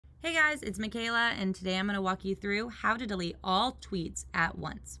Hey guys, it's Michaela, and today I'm going to walk you through how to delete all tweets at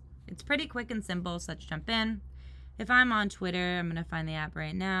once. It's pretty quick and simple, so let's jump in. If I'm on Twitter, I'm going to find the app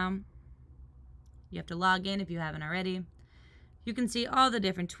right now. You have to log in if you haven't already. You can see all the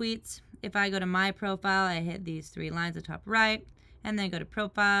different tweets. If I go to my profile, I hit these three lines at the top right, and then go to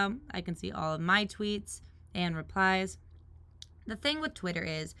profile. I can see all of my tweets and replies. The thing with Twitter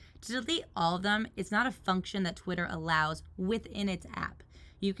is, to delete all of them, it's not a function that Twitter allows within its app.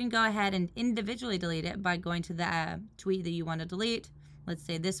 You can go ahead and individually delete it by going to the tweet that you want to delete. Let's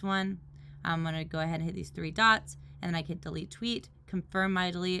say this one. I'm going to go ahead and hit these three dots, and then I can delete tweet, confirm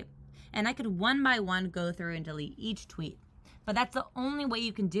my delete, and I could one by one go through and delete each tweet. But that's the only way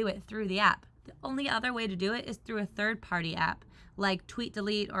you can do it through the app. The only other way to do it is through a third-party app, like Tweet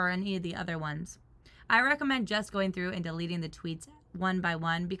Delete or any of the other ones. I recommend just going through and deleting the tweets one by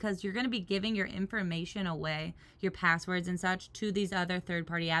one because you're going to be giving your information away, your passwords and such, to these other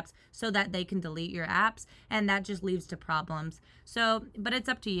third-party apps so that they can delete your apps, and that just leads to problems. But it's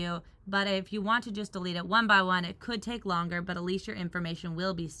up to you. But if you want to just delete it one by one, it could take longer, but at least your information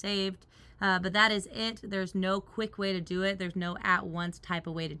will be saved. But that is it. There's no quick way to do it. There's no at-once type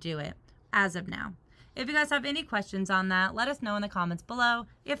of way to do it as of now. If you guys have any questions on that, let us know in the comments below.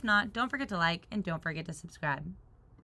 If not, don't forget to like and don't forget to subscribe.